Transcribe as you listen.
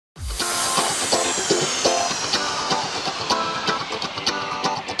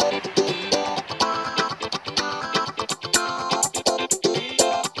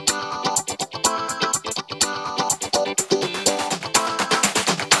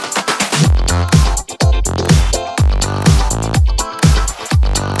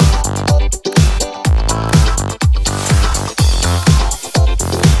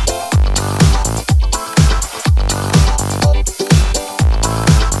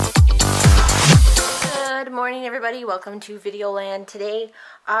morning, everybody. Welcome to Videoland. Today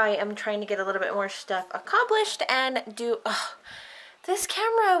I am trying to get a little bit more stuff accomplished and do this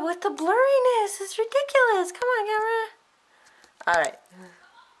camera with the blurriness is ridiculous. Come on, camera. Alright.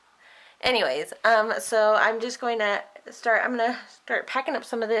 Anyways, so I'm just going to start packing up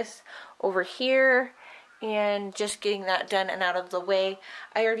some of this over here and just getting that done and out of the way.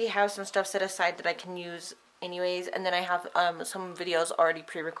 I already have some stuff set aside that I can use anyways, and then I have some videos already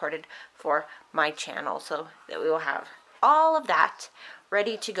pre-recorded for my channel, so that we will have all of that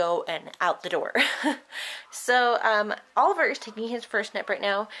ready to go and out the door. So Oliver is taking his first nap right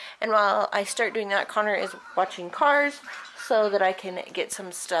now, and while I start doing that, Connor is watching Cars so that I can get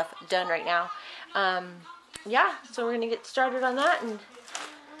some stuff done right now. Yeah, so we're gonna get started on that and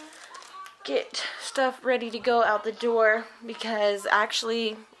get stuff ready to go out the door, because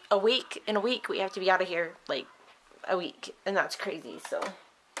actually in a week we have to be out of here, like a week, and that's crazy. So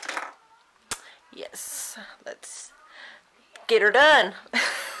yes, let's get her done.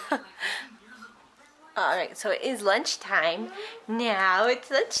 Alright, so it is lunchtime now. It's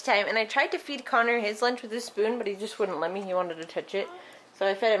lunchtime, and I tried to feed Connor his lunch with a spoon, but he just wouldn't let me. He wanted to touch it, so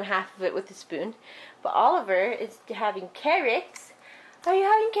I fed him half of it with a spoon. But Oliver is having carrots. Are you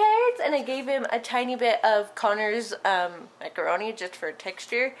having carrots? And I gave him a tiny bit of Connor's macaroni just for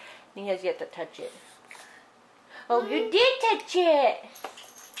texture, and he has yet to touch it. Oh, you did touch it!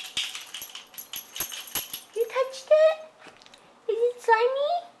 You touched it? Is it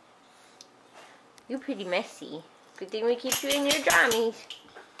slimy? You're pretty messy. Good thing we keep you in your jammies.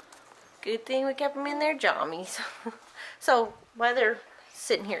 Good thing we kept them in their jammies. So, while they're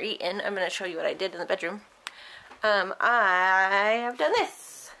sitting here eating, I'm going to show you what I did in the bedroom. I have done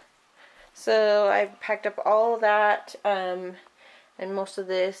this. So I packed up all of that and most of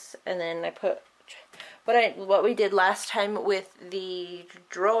this, and then I put what we did last time with the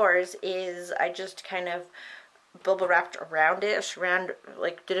drawers is I just kind of bubble wrapped around it,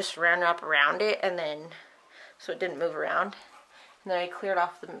 did a saran wrap around it, and then so it didn't move around. And then I cleared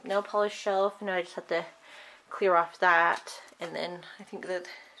off the nail polish shelf, and now I just have to clear off that, and then I think that's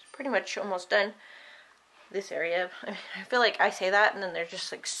pretty much almost done. This area. I feel like I say that and then there's just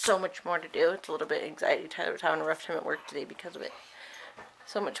like so much more to do. It's a little bit anxiety. Tyler was having a rough time at work today because of it.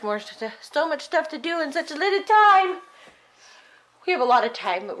 So much stuff to do in such a little time. We have a lot of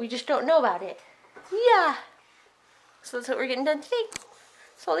time, but we just don't know about it. Yeah. So that's what we're getting done today.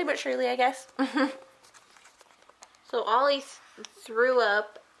 Slowly but surely, I guess. So Ollie threw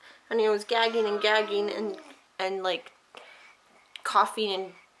up, and he was gagging and like coughing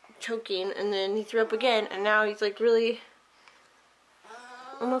and choking, and then he threw up again, and now he's like really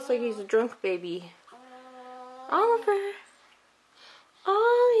almost like he's a drunk baby. Oliver,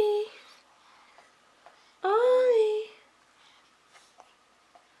 Ollie, Ollie.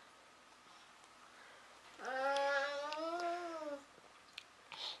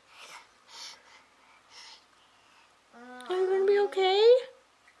 Are you gonna be okay?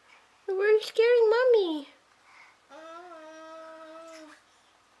 We're scaring mommy.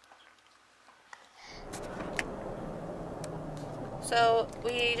 So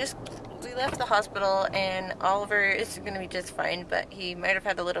we left the hospital, and Oliver is going to be just fine, but he might have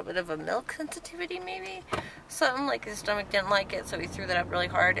had a little bit of a milk sensitivity, maybe something, like his stomach didn't like it, so he threw that up really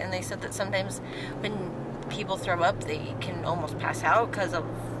hard. And they said that sometimes when people throw up, they can almost pass out because of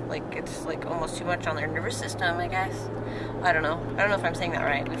it's like almost too much on their nervous system, I guess. I don't know if I'm saying that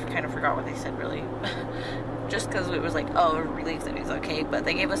right. We kind of forgot what they said, really. Just because it was like, oh, a relief that he's okay. But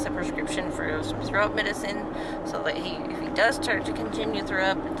they gave us a prescription for some throw up medicine, so that if he does start to continue throw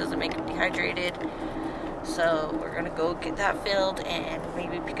up, it doesn't make him dehydrated. So we're gonna go get that filled and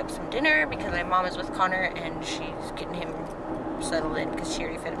maybe pick up some dinner, because my mom is with Connor and she's getting him settled in because she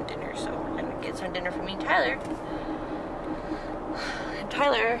already fed him dinner. So we're gonna get some dinner for me and Tyler. And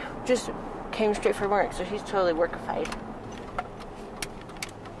Tyler just came straight from work, so he's totally workified.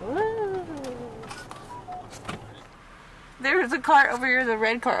 Woo. There's a car over here, the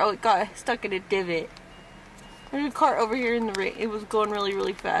red car. Oh, it got stuck in a divot. There's a car over here in the rain. It was going really,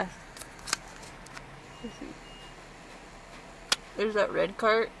 really fast. There's that red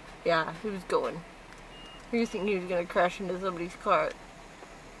cart. Yeah, he was going. You think he was gonna crash into somebody's car?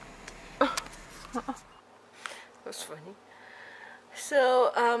 That's funny.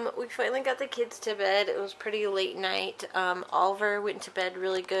 So, we finally got the kids to bed. It was pretty late night. Oliver went to bed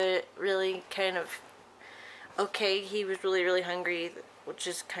really good, really kind of okay. He was really, really hungry, which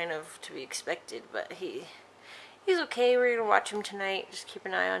is kind of to be expected, but he's okay. We're gonna watch him tonight. Just keep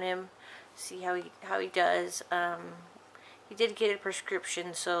an eye on him, see how he does. He did get a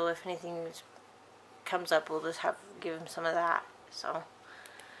prescription, so if anything comes up, we'll just give him some of that. So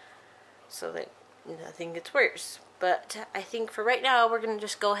that nothing gets worse. But I think for right now, we're going to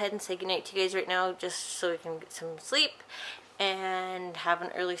just go ahead and say goodnight to you guys right now, just so we can get some sleep and have an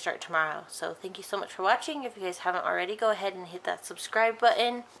early start tomorrow. So thank you so much for watching. If you guys haven't already, go ahead and hit that subscribe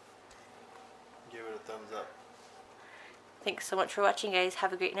button. Give it a thumbs up. Thanks so much for watching, guys.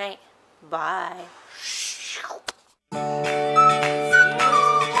 Have a great night. Bye.